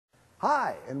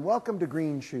Hi, and welcome to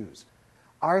Green Shoes.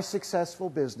 Our successful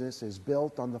business is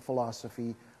built on the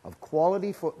philosophy of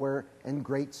quality footwear and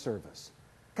great service.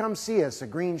 Come see us at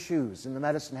Green Shoes in the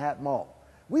Medicine Hat Mall.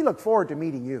 We look forward to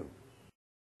meeting you.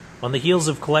 On the heels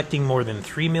of collecting more than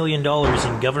 $3 million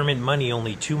in government money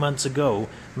only 2 months ago,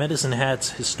 Medicine Hat's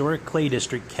historic Clay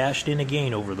District cashed in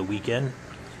again over the weekend.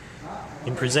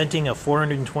 In presenting a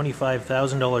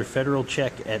 $425,000 federal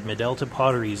check at Medalta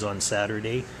Potteries on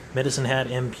Saturday, Medicine Hat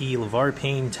MP LaVar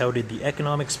Payne touted the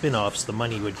economic spin-offs the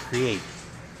money would create.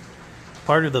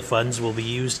 Part of the funds will be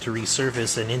used to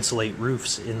resurface and insulate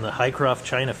roofs in the Highcroft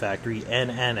China Factory and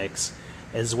Annex,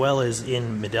 as well as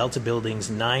in Medalta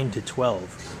Buildings 9 to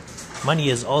 12. Money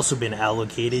has also been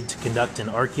allocated to conduct an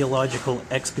archaeological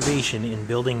excavation in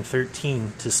Building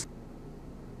 13 to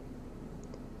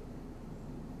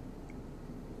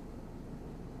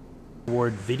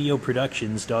award video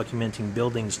productions documenting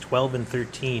Buildings 12 and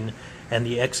 13 and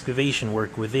the excavation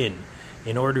work within,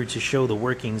 in order to show the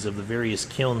workings of the various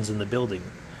kilns in the building.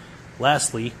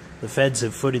 Lastly, the feds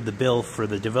have footed the bill for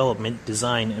the development,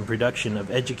 design, and production of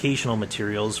educational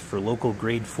materials for local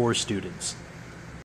grade 4 students.